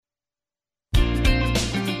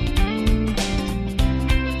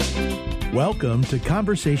Welcome to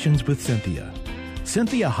Conversations with Cynthia.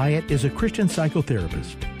 Cynthia Hiett is a Christian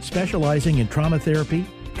psychotherapist specializing in trauma therapy,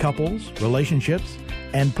 couples, relationships,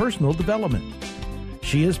 and personal development.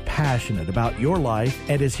 She is passionate about your life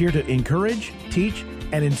and is here to encourage, teach,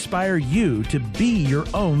 and inspire you to be your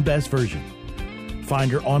own best version. Find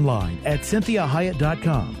her online at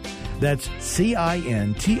CynthiaHiett.com. That's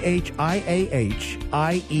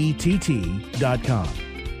CynthiaHiett.com.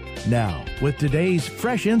 Now, with today's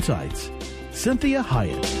fresh insights, Cynthia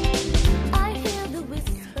Hiett.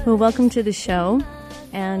 Well, welcome to the show,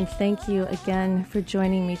 and thank you again for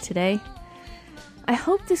joining me today. I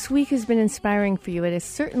hope this week has been inspiring for you. It has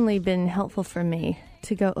certainly been helpful for me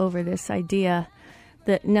to go over this idea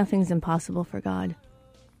that nothing's impossible for God.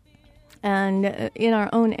 And in our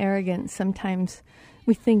own arrogance, sometimes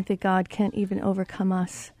we think that God can't even overcome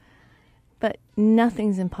us, but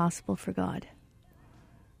nothing's impossible for God.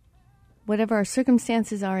 Whatever our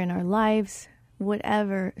circumstances are in our lives,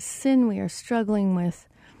 whatever sin we are struggling with,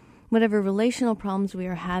 whatever relational problems we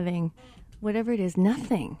are having, whatever it is,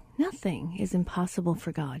 nothing is impossible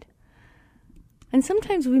for God. And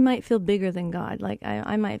sometimes we might feel bigger than God. Like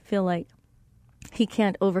I might feel like He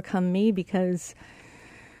can't overcome me because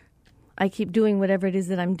I keep doing whatever it is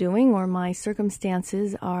that I'm doing, or my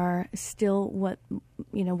circumstances are still what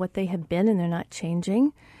they have been and they're not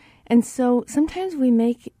changing. And so sometimes we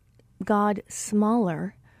make God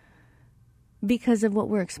smaller because of what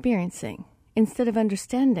we're experiencing, instead of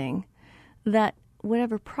understanding that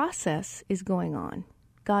whatever process is going on,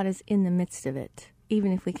 God is in the midst of it,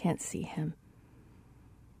 even if we can't see Him.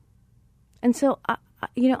 And so,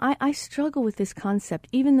 I struggle with this concept,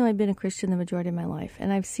 even though I've been a Christian the majority of my life,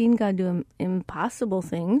 and I've seen God do impossible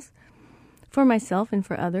things for myself and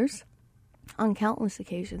for others on countless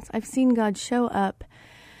occasions. I've seen God show up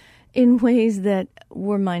in ways that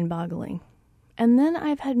were mind-boggling. And then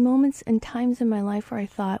I've had moments and times in my life where I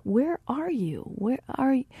thought, where are you? Where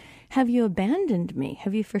are you? Have you abandoned me?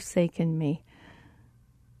 Have you forsaken me?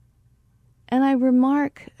 And I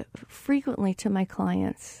remark frequently to my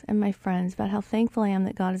clients and my friends about how thankful I am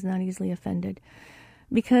that God is not easily offended.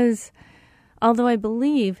 Because although I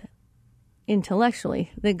believe intellectually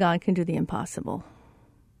that God can do the impossible,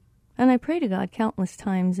 and I pray to God countless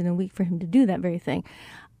times in a week for Him to do that very thing,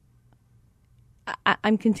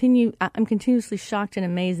 I'm continuously shocked and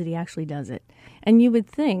amazed that He actually does it. And you would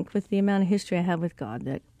think, with the amount of history I have with God,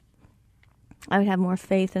 that I would have more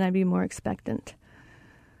faith and I'd be more expectant.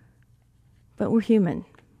 But we're human.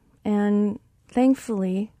 And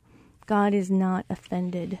thankfully, God is not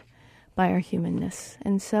offended by our humanness.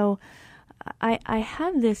 And so I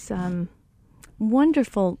have this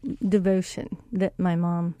wonderful devotion that my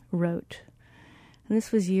mom wrote. And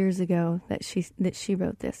this was years ago that she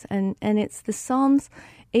wrote this. And it's the Psalms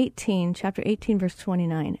 18, chapter 18, verse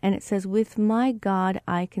 29. And it says, "With my God,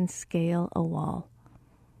 I can scale a wall."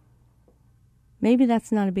 Maybe that's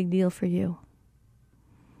not a big deal for you.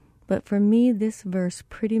 But for me, this verse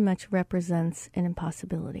pretty much represents an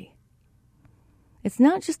impossibility. It's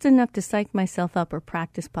not just enough to psych myself up or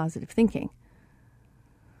practice positive thinking.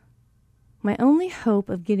 My only hope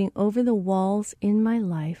of getting over the walls in my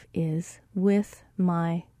life is with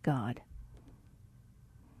my God.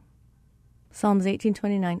 Psalms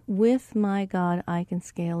 18:29, "With my God I can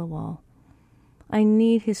scale a wall." I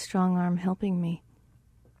need His strong arm helping me.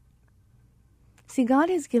 See, God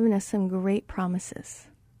has given us some great promises.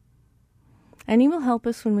 And He will help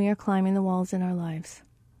us when we are climbing the walls in our lives.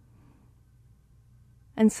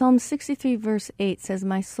 And Psalm 63 verse 8 says,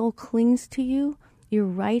 "My soul clings to you. Your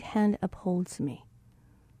right hand upholds me."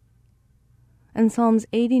 And Psalms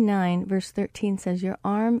 89, verse 13 says, "Your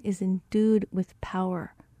arm is endued with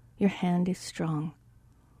power. Your hand is strong."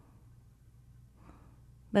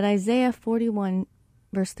 But Isaiah 41,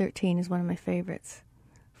 verse 13 is one of my favorites.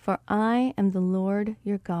 "For I am the Lord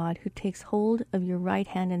your God, who takes hold of your right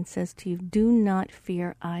hand and says to you, 'Do not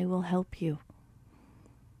fear, I will help you.'"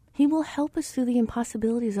 He will help us through the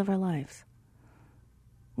impossibilities of our lives.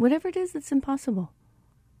 Whatever it is that's impossible,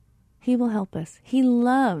 He will help us. He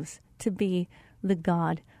loves to be the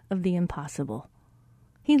God of the impossible.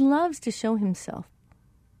 He loves to show Himself.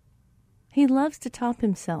 He loves to top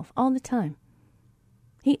Himself all the time.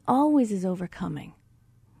 He always is overcoming.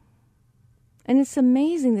 And it's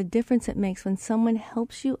amazing the difference it makes when someone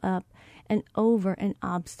helps you up and over an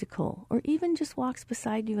obstacle, or even just walks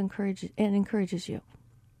beside you and encourages you.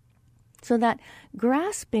 So that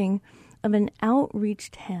grasping of an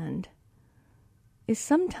outreached hand is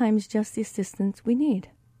sometimes just the assistance we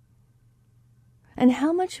need. And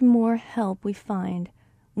how much more help we find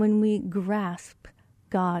when we grasp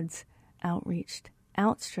God's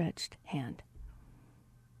outstretched hand.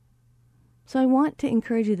 So I want to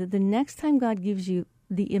encourage you that the next time God gives you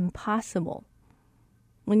the impossible,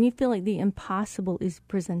 when you feel like the impossible is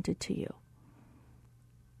presented to you,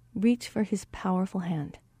 reach for his powerful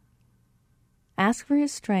hand. Ask for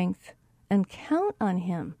his strength and count on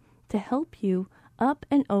him to help you up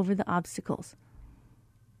and over the obstacles.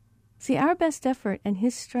 See, our best effort and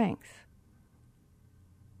his strength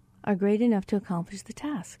are great enough to accomplish the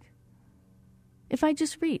task. If I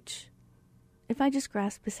just reach, if I just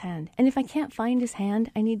grasp his hand, and if I can't find his hand,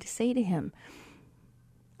 I need to say to him,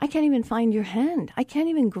 I can't even find your hand. I can't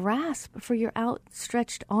even grasp for your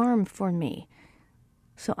outstretched arm for me.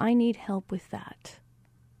 So I need help with that.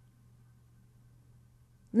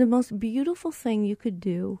 The most beautiful thing you could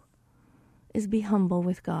do is be humble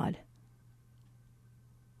with God.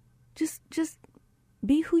 Just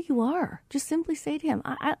be who you are. Just simply say to him,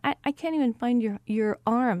 I can't even find your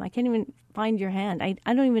arm. I can't even find your hand.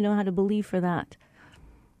 I don't even know how to believe for that.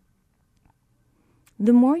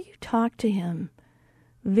 The more you talk to him,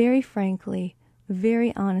 very frankly,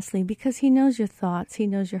 very honestly, because he knows your thoughts, he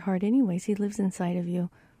knows your heart anyways, he lives inside of you.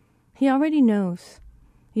 He already knows.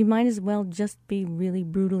 You might as well just be really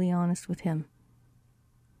brutally honest with him.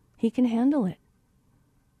 He can handle it.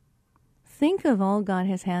 Think of all God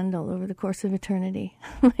has handled over the course of eternity.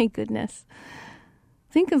 My goodness.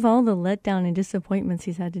 Think of all the letdown and disappointments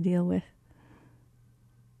he's had to deal with.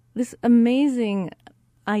 This amazing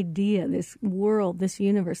idea, this world, this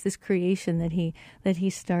universe, this creation that he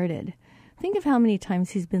started. Think of how many times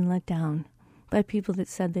he's been let down by people that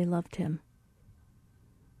said they loved him.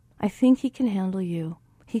 I think he can handle you.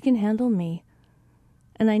 He can handle me.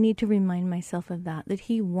 And I need to remind myself of that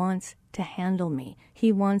he wants to handle me.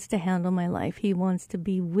 He wants to handle my life. He wants to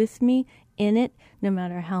be with me in it, no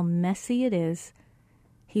matter how messy it is.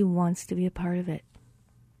 He wants to be a part of it.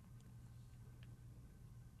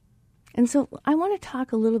 And so I want to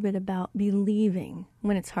talk a little bit about believing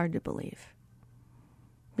when it's hard to believe.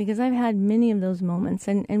 Because I've had many of those moments,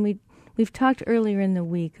 and we've talked earlier in the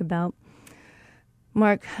week about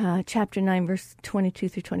Mark chapter 9, verse 22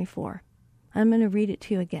 through 24. I'm going to read it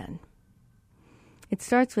to you again. It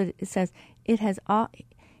starts with, it says,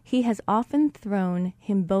 he has often thrown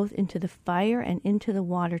him both into the fire and into the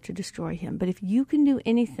water to destroy him. But if you can do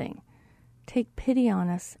anything, take pity on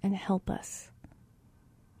us and help us.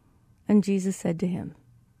 And Jesus said to him,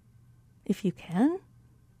 if you can,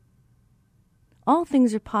 all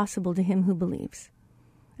things are possible to him who believes.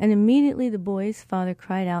 And immediately the boy's father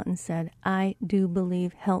cried out and said, I do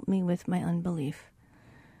believe, help me with my unbelief.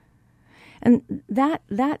 And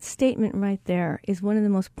that statement right there is one of the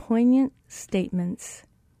most poignant statements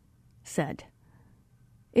said.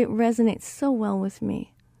 It resonates so well with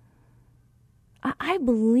me. I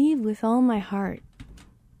believe with all my heart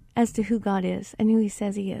as to who God is and who he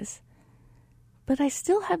says he is. But I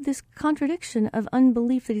still have this contradiction of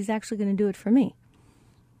unbelief that he's actually going to do it for me.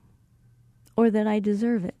 Or that I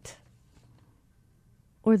deserve it.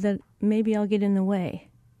 Or that maybe I'll get in the way.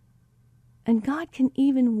 And God can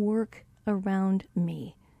even work around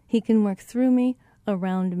me. He can work through me,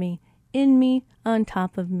 around me, in me, on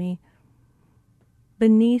top of me,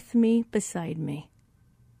 beneath me, beside me.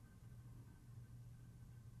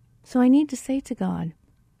 So I need to say to God,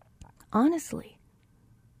 honestly,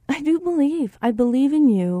 I do believe. I believe in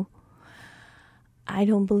you. I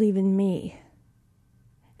don't believe in me.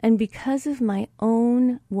 And because of my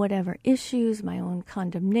own whatever issues, my own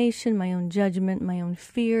condemnation, my own judgment, my own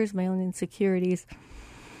fears, my own insecurities,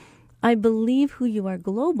 I believe who you are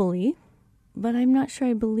globally, but I'm not sure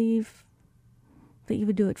I believe that you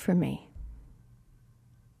would do it for me.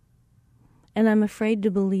 And I'm afraid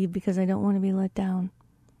to believe because I don't want to be let down.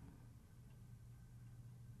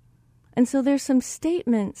 And so there's some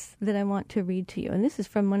statements that I want to read to you. And this is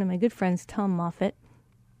from one of my good friends, Tom Moffat.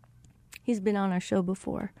 He's been on our show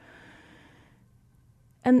before.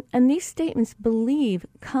 And these statements, believe,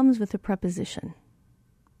 comes with a preposition.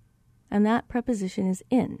 And that preposition is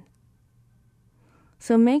in.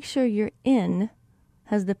 So make sure your in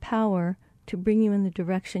has the power to bring you in the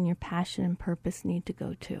direction your passion and purpose need to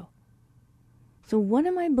go to. So what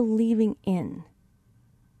am I believing in?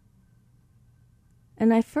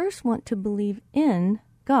 And I first want to believe in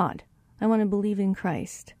God. I want to believe in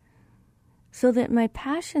Christ. So that my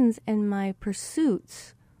passions and my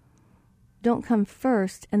pursuits don't come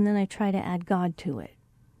first and then I try to add God to it.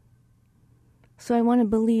 So I want to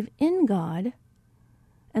believe in God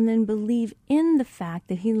and then believe in the fact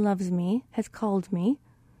that he loves me, has called me,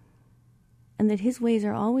 and that his ways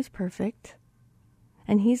are always perfect,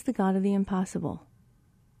 and he's the God of the impossible.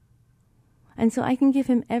 And so I can give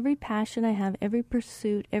him every passion I have, every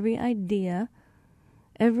pursuit, every idea,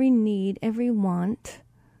 every need, every want,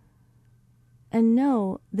 and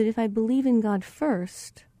know that if I believe in God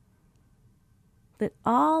first, that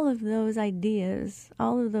all of those ideas,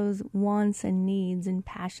 all of those wants and needs and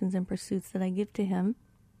passions and pursuits that I give to him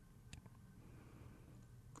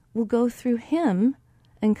will go through him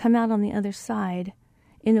and come out on the other side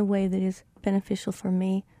in a way that is beneficial for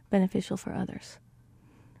me, beneficial for others,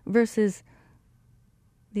 versus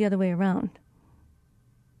the other way around.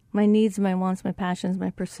 My needs, my wants, my passions,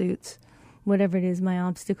 my pursuits, whatever it is, my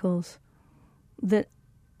obstacles, that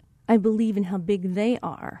I believe in how big they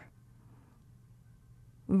are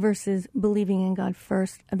versus believing in God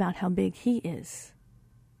first about how big he is.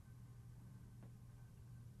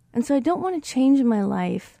 And so I don't want to change my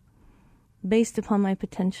life based upon my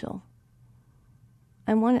potential.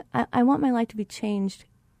 I want my life to be changed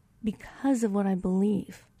because of what I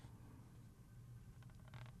believe.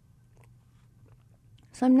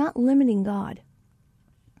 So I'm not limiting God.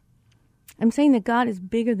 I'm saying that God is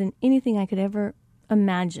bigger than anything I could ever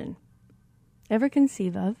imagine, ever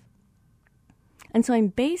conceive of. And so I'm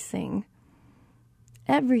basing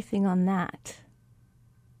everything on that.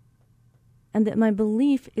 And that my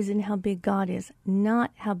belief is in how big God is,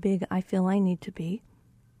 not how big I feel I need to be,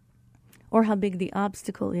 or how big the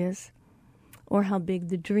obstacle is, or how big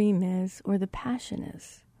the dream is, or the passion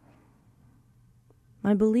is.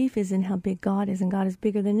 My belief is in how big God is, and God is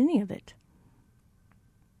bigger than any of it.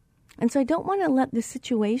 And so I don't want to let the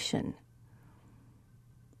situation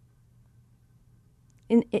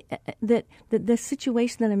that the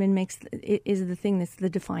situation that I'm in is the thing that's the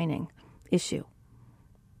defining issue.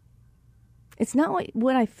 It's not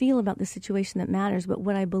what I feel about the situation that matters, but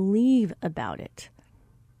what I believe about it.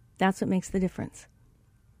 That's what makes the difference.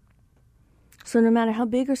 So no matter how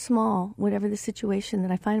big or small, whatever the situation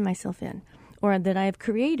that I find myself in, or that I have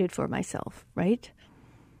created for myself, right?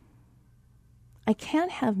 I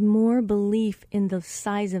can't have more belief in the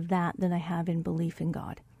size of that than I have in belief in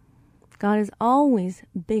God. God is always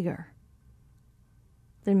bigger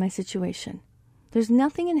than my situation. There's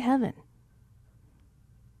nothing in heaven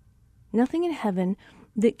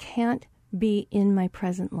that can't be in my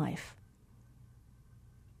present life.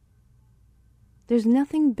 There's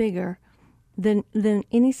nothing bigger than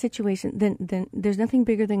any situation, than there's nothing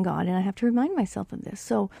bigger than God, and I have to remind myself of this.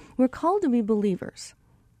 So we're called to be believers.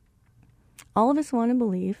 All of us want to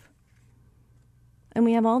believe, and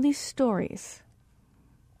we have all these stories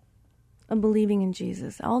of believing in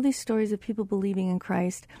Jesus, all these stories of people believing in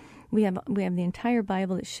Christ. We have the entire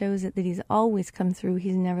Bible that shows it, that he's always come through.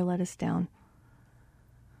 He's never let us down.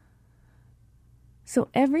 So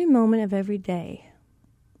every moment of every day,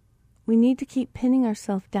 we need to keep pinning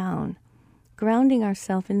ourselves down, grounding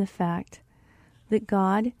ourselves in the fact that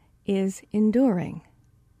God is enduring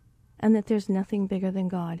and that there's nothing bigger than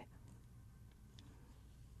God.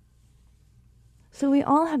 So we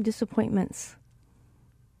all have disappointments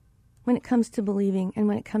when it comes to believing and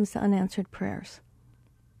when it comes to unanswered prayers.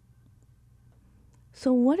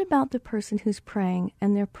 So what about the person who's praying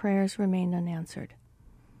and their prayers remain unanswered?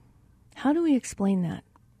 How do we explain that?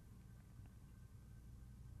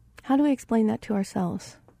 How do we explain that to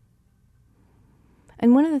ourselves?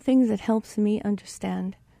 And one of the things that helps me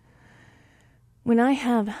understand, when I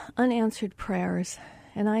have unanswered prayers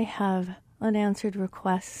and I have unanswered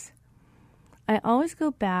requests, I always go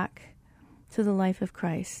back to the life of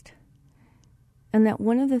Christ. And that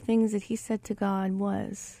one of the things that he said to God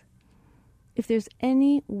was, if there's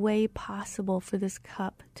any way possible for this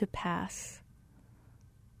cup to pass,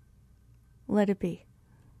 let it be.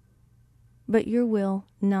 But your will,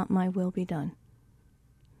 not my will, be done.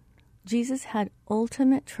 Jesus had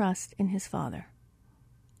ultimate trust in his Father.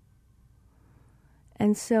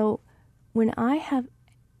 And so when I have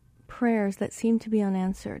prayers that seem to be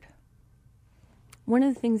unanswered, one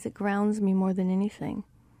of the things that grounds me more than anything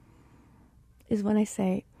is when I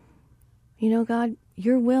say, you know, God,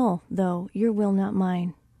 your will, though, your will, not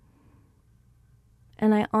mine.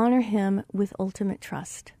 And I honor him with ultimate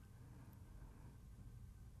trust.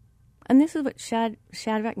 And this is what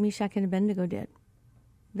Shadrach, Meshach, and Abednego did.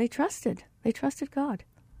 They trusted God.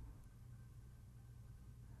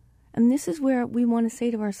 And this is where we want to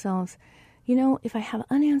say to ourselves, you know, if I have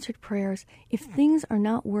unanswered prayers, if things are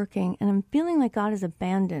not working and I'm feeling like God has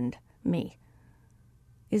abandoned me,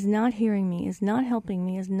 is not hearing me, is not helping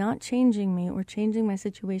me, is not changing me or changing my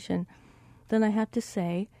situation, then I have to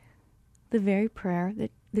say the very prayer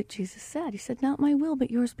that Jesus said. He said, not my will, but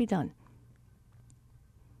yours be done.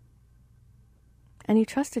 And he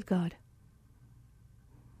trusted God.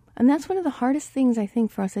 And that's one of the hardest things, I think,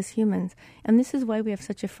 for us as humans. And this is why we have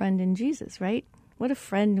such a friend in Jesus, right? What a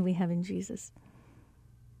friend we have in Jesus.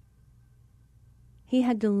 He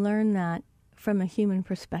had to learn that from a human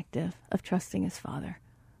perspective of trusting his Father.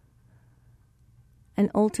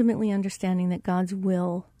 And ultimately understanding that God's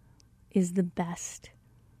will is the best,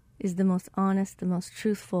 is the most honest, the most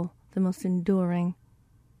truthful, the most enduring,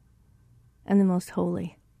 and the most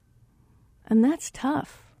holy. And that's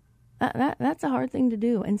tough. That's a hard thing to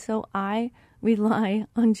do. And so I rely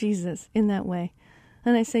on Jesus in that way.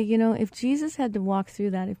 And I say, if Jesus had to walk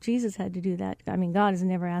through that, if Jesus had to do that, I mean, God is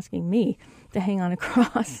never asking me to hang on a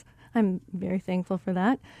cross. I'm very thankful for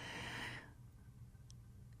that.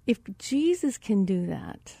 If Jesus can do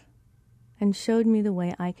that and showed me the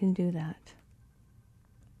way, I can do that.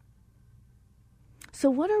 So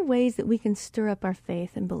what are ways that we can stir up our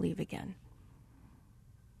faith and believe again?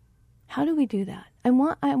 How do we do that? I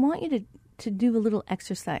want you to do a little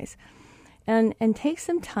exercise and take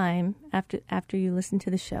some time after you listen to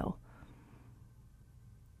the show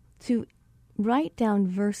to write down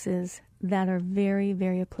verses that are very,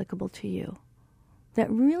 very applicable to you,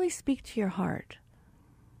 that really speak to your heart.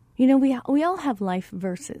 We all have life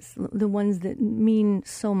verses, the ones that mean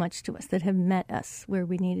so much to us, that have met us where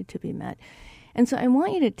we needed to be met. And so I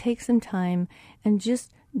want you to take some time and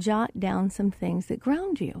just jot down some things that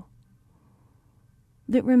ground you,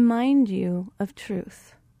 that remind you of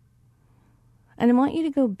truth. And I want you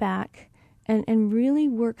to go back and really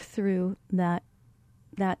work through the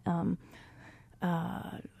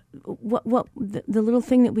little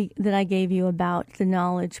thing that I gave you about the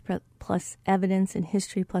knowledge plus evidence and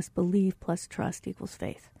history plus belief plus trust equals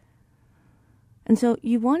faith. And so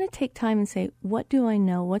you want to take time and say, what do I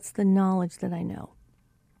know? What's the knowledge that I know?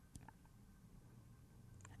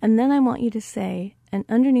 And then I want you to say, and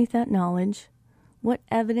underneath that knowledge, what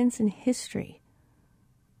evidence and history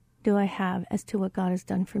do I have as to what God has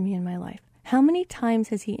done for me in my life? How many times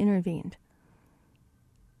has he intervened?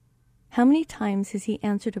 How many times has he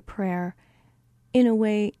answered a prayer in a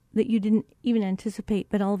way that you didn't even anticipate,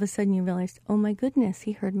 but all of a sudden you realized, oh my goodness,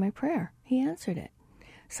 he heard my prayer. He answered it.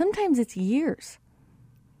 Sometimes it's years.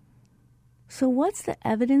 So what's the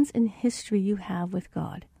evidence and history you have with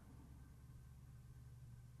God?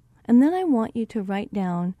 And then I want you to write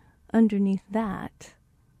down underneath that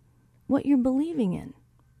what you're believing in.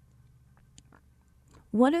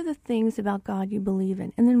 What are the things about God you believe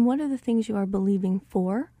in? And then what are the things you are believing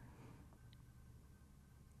for?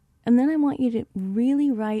 And then I want you to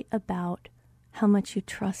really write about how much you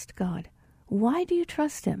trust God. Why do you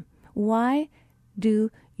trust him? Why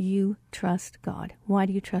do you trust God? Why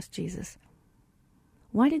do you trust Jesus?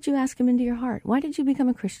 Why did you ask him into your heart? Why did you become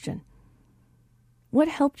a Christian? What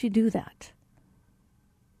helped you do that?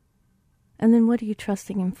 And then what are you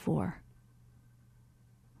trusting him for?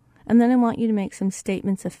 And then I want you to make some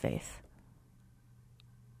statements of faith.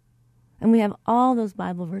 And we have all those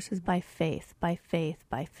Bible verses by faith, by faith,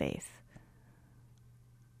 by faith.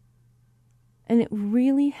 And it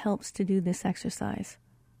really helps to do this exercise.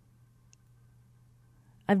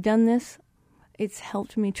 I've done this. It's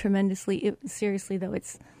helped me tremendously. Seriously, though,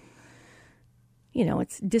 it's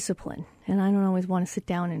discipline. And I don't always want to sit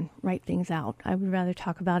down and write things out. I would rather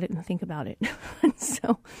talk about it and think about it.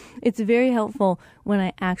 So it's very helpful when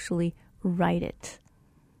I actually write it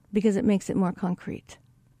because it makes it more concrete.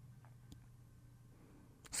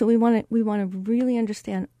 So we want to really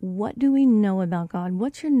understand, what do we know about God?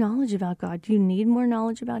 What's your knowledge about God? Do you need more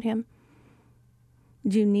knowledge about him?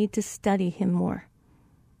 Do you need to study him more?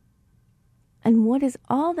 And what is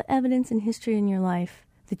all the evidence and history in your life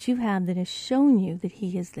that you have that has shown you that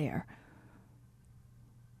he is there?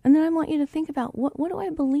 And then I want you to think about, what do I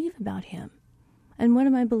believe about him? And what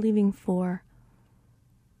am I believing for?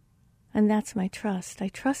 And that's my trust. I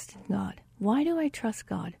trust in God. Why do I trust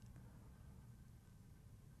God?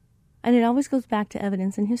 And it always goes back to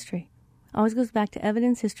evidence and history. Always goes back to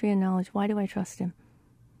evidence, history, and knowledge. Why do I trust him?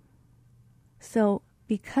 So,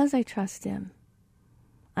 because I trust him,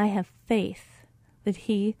 I have faith that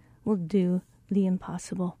he will do the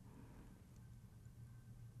impossible.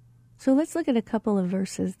 So let's look at a couple of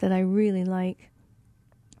verses that I really like.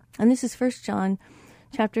 And this is 1 John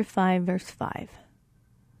chapter 5, verse 5.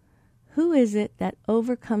 Who is it that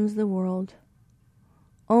overcomes the world?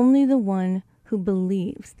 Only the one who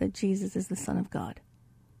believes that Jesus is the Son of God.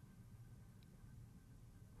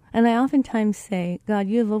 And I oftentimes say, God,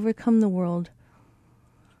 you have overcome the world.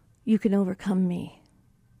 You can overcome me.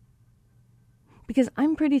 Because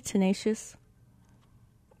I'm pretty tenacious.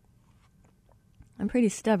 I'm pretty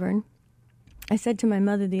stubborn. I said to my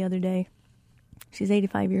mother the other day, she's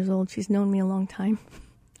 85 years old, she's known me a long time.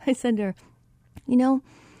 I said to her,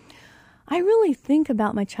 I really think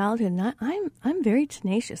about my childhood, and I'm very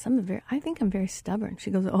tenacious. I think I'm very stubborn. She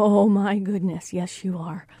goes, oh my goodness, yes you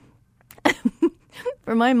are.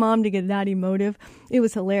 For my mom to get that emotive, it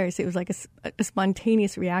was hilarious. It was like a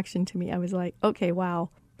spontaneous reaction to me. I was like, okay, wow.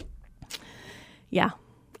 Yeah,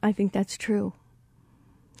 I think that's true.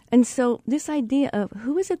 And so this idea of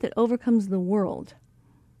who is it that overcomes the world?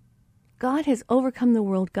 God has overcome the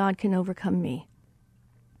world. God can overcome me.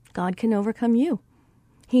 God can overcome you.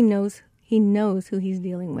 He knows who he's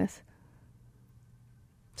dealing with.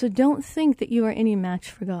 So don't think that you are any match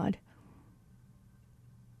for God.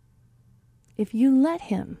 If you let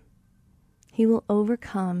him, he will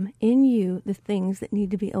overcome in you the things that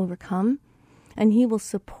need to be overcome, and he will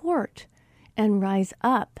support and rise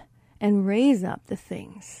up and raise up the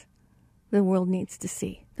things the world needs to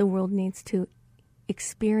see, the world needs to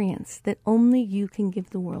experience, that only you can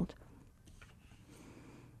give the world.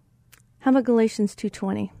 How about Galatians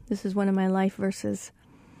 2:20? This is one of my life verses.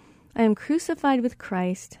 I am crucified with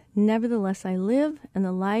Christ, nevertheless I live, and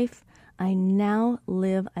the life I now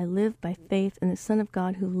live, I live by faith in the Son of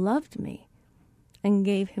God who loved me and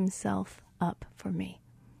gave himself up for me.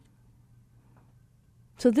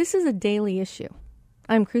 So this is a daily issue.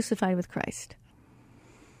 I'm crucified with Christ.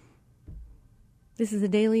 This is a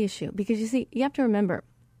daily issue because you see, you have to remember,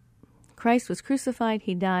 Christ was crucified,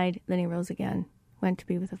 he died, then he rose again, went to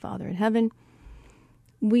be with the Father in heaven.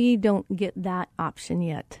 We don't get that option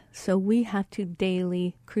yet, so we have to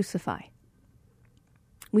daily crucify.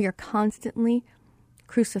 We are constantly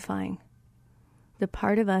crucifying the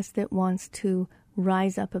part of us that wants to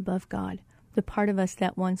rise up above God, the part of us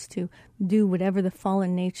that wants to do whatever the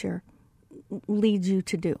fallen nature leads you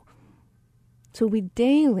to do. So we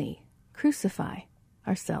daily crucify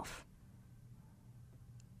ourselves.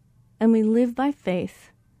 And we live by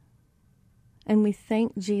faith, and we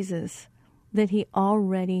thank Jesus that he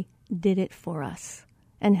already did it for us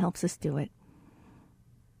and helps us do it.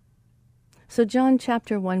 So John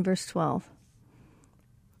chapter 1, verse 12.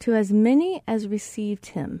 To as many as received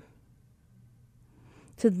him,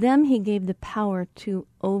 to them he gave the power to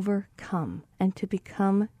overcome and to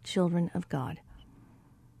become children of God.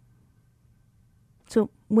 So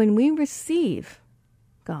when we receive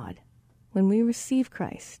God, when we receive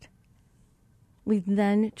Christ, we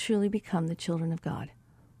then truly become the children of God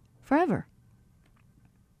forever.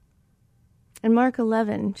 In Mark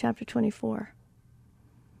 11, chapter 24,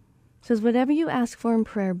 says, whatever you ask for in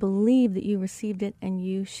prayer, believe that you received it and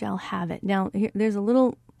you shall have it. Now, there's a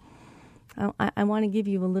little, I want to give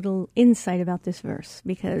you a little insight about this verse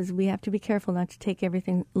because we have to be careful not to take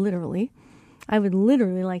everything literally. I would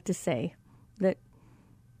literally like to say that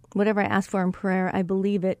whatever I ask for in prayer, I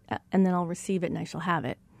believe it and then I'll receive it and I shall have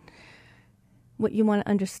it. What you want to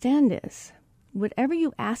understand is, whatever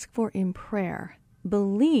you ask for in prayer,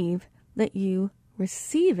 believe that you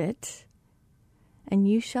receive it and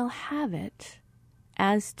you shall have it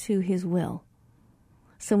as to his will.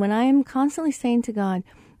 So when I am constantly saying to God,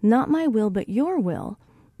 not my will, but your will,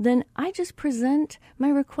 then I just present my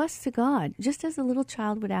request to God, just as a little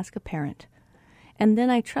child would ask a parent. And then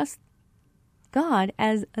I trust God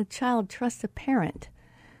as a child trusts a parent,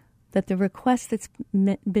 that the request that's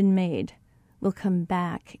been made will come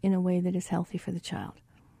back in a way that is healthy for the child.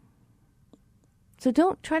 So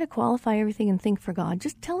don't try to qualify everything and think for God.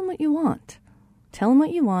 Just tell him what you want. Tell him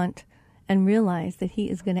what you want and realize that he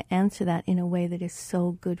is going to answer that in a way that is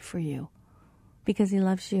so good for you because he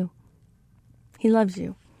loves you. He loves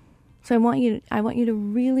you. So I want you to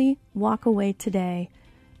really walk away today,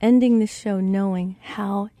 ending this show knowing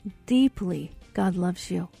how deeply God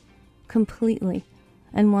loves you completely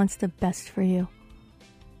and wants the best for you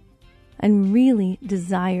and really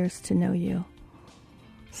desires to know you.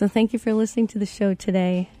 So thank you for listening to the show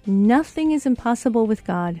today. Nothing is impossible with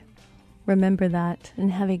God. Remember that and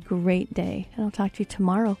have a great day. And I'll talk to you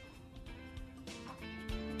tomorrow.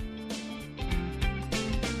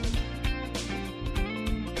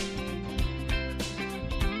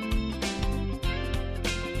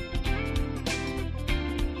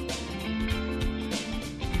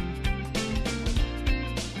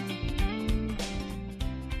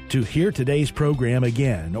 To hear today's program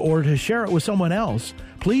again or to share it with someone else,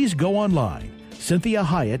 please go online,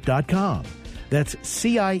 CynthiaHiett.com. That's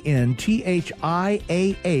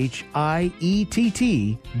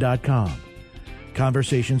CynthiaHiett.com.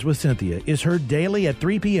 Conversations with Cynthia is heard daily at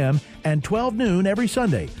 3 p.m. and 12 noon every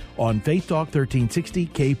Sunday on Faith Talk 1360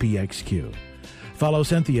 KPXQ. Follow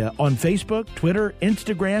Cynthia on Facebook, Twitter,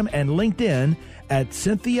 Instagram, and LinkedIn at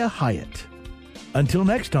Cynthia Hiett. Until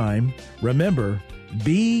next time, remember,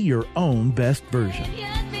 be your own best version.